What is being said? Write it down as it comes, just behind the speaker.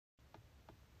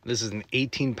This is an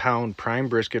 18-pound prime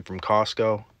brisket from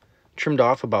Costco. Trimmed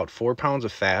off about 4 pounds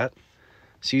of fat.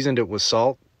 Seasoned it with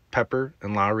salt, pepper,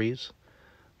 and Lowry's.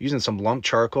 Using some lump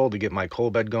charcoal to get my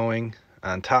coal bed going.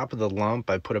 On top of the lump,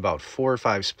 I put about 4 or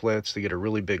 5 splits to get a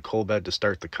really big coal bed to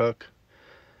start the cook.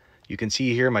 You can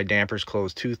see here my damper's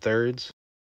closed 2/3.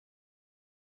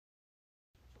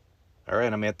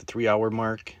 Alright, I'm at the 3-hour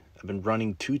mark. I've been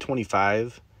running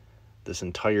 225 this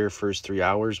entire first 3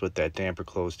 hours with that damper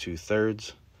closed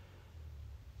 2/3.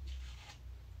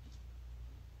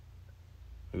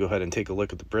 We'll go ahead and take a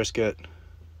look at the brisket.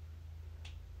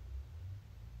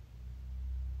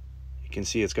 You can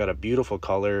see it's got a beautiful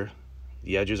color.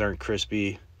 The edges aren't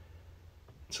crispy.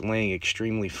 It's laying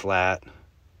extremely flat.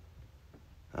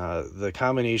 The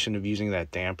combination of using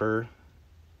that damper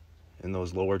and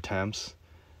those lower temps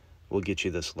will get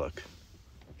you this look.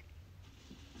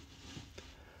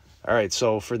 Alright,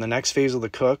 so for the next phase of the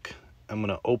cook, I'm going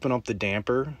to open up the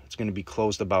damper. It's going to be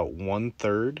closed about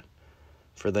 1/3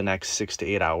 for the next 6 to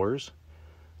 8 hours.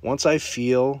 Once I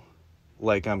feel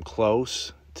like I'm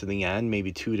close to the end,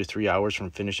 maybe 2 to 3 hours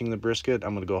from finishing the brisket,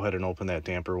 I'm going to go ahead and open that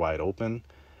damper wide open.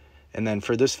 And then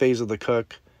for this phase of the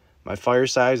cook, my fire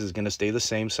size is going to stay the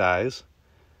same size.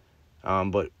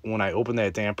 But when I open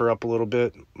that damper up a little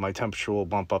bit, my temperature will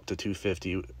bump up to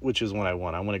 250, which is what I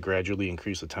want. I want to gradually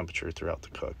increase the temperature throughout the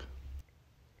cook.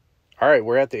 Alright,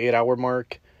 we're at the 8-hour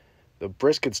mark. The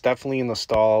brisket's definitely in the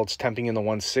stall. It's temping in the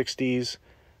 160s,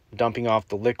 dumping off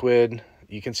the liquid.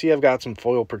 You can see I've got some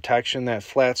foil protection. That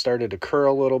flat started to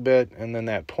curl a little bit, and then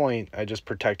that point, I just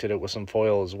protected it with some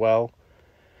foil as well.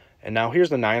 And now here's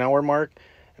the 9-hour mark,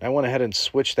 and I went ahead and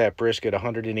switched that brisket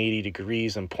 180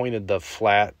 degrees and pointed the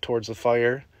flat towards the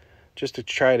fire just to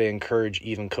try to encourage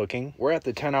even cooking. We're at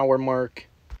the 10-hour mark.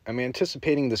 I'm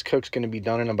anticipating this cook's going to be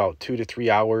done in about 2 to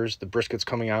 3 hours. The brisket's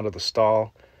coming out of the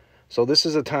stall. So this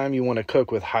is a time you want to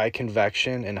cook with high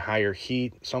convection and higher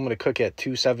heat. So I'm going to cook at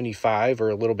 275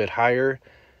 or a little bit higher.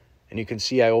 And you can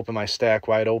see I open my stack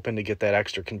wide open to get that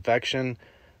extra convection.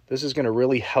 This is going to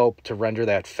really help to render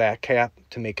that fat cap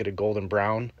to make it a golden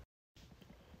brown.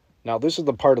 Now this is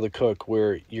the part of the cook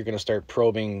where you're going to start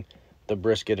probing the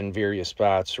brisket in various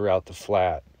spots throughout the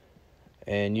flat.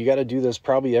 And you got to do this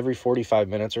probably every 45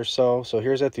 minutes or so. So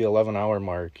here's at the 11-hour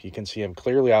mark. You can see I'm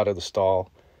clearly out of the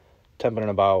stall, temping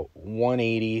about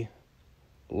 180,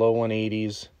 low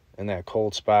 180s in that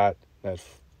cold spot.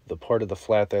 The part of the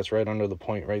flat that's right under the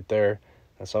point right there.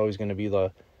 That's always going to be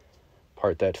the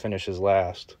part that finishes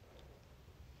last.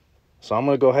 So I'm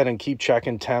going to go ahead and keep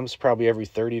checking temps probably every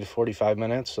 30 to 45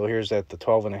 minutes. So here's at the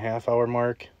 12.5-hour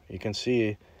mark. You can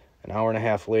see an hour and a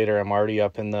half later, I'm already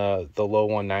up in the low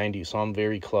 190s, so I'm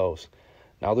very close.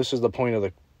 Now this is the point of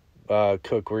the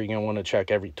cook where you're going to want to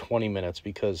check every 20 minutes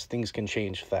because things can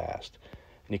change fast.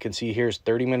 And you can see here's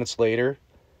 30 minutes later,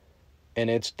 and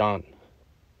it's done.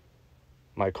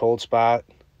 My cold spot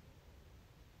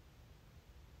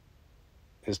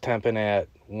is temping at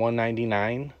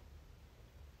 199.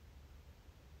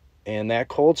 And that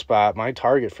cold spot, my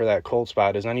target for that cold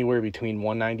spot is anywhere between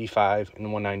 195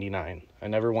 and 199. I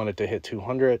never want it to hit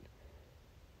 200.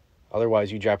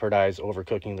 Otherwise, you jeopardize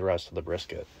overcooking the rest of the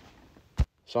brisket.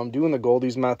 So I'm doing the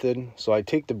Goldee's method. So I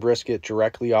take the brisket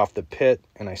directly off the pit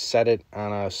and I set it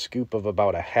on a scoop of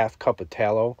about a 1/2 cup of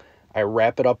tallow. I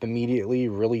wrap it up immediately,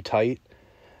 really tight.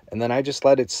 And then I just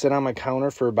let it sit on my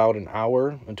counter for about an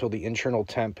hour until the internal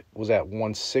temp was at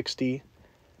 160.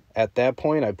 At that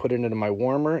point, I put it into my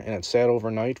warmer and it sat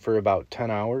overnight for about 10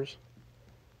 hours.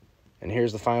 And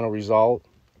here's the final result.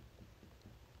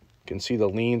 You can see the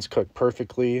leans cook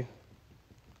perfectly.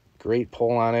 Great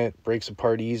pull on it, breaks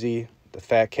apart easy. The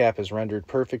fat cap is rendered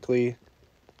perfectly.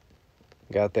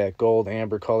 Got that gold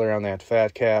amber color on that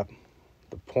fat cap.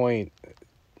 The point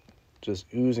just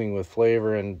oozing with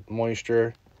flavor and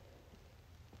moisture.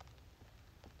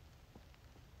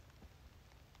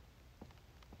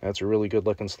 That's a really good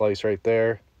looking slice right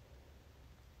there.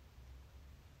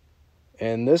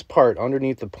 And this part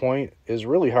underneath the point is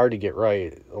really hard to get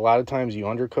right. A lot of times you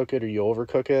undercook it or you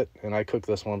overcook it, and I cooked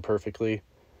this one perfectly.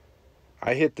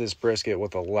 I hit this brisket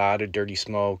with a lot of dirty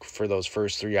smoke for those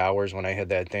first 3 hours when I had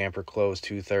that damper closed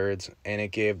 2/3, and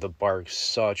it gave the bark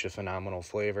such a phenomenal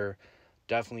flavor.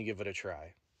 Definitely give it a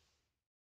try.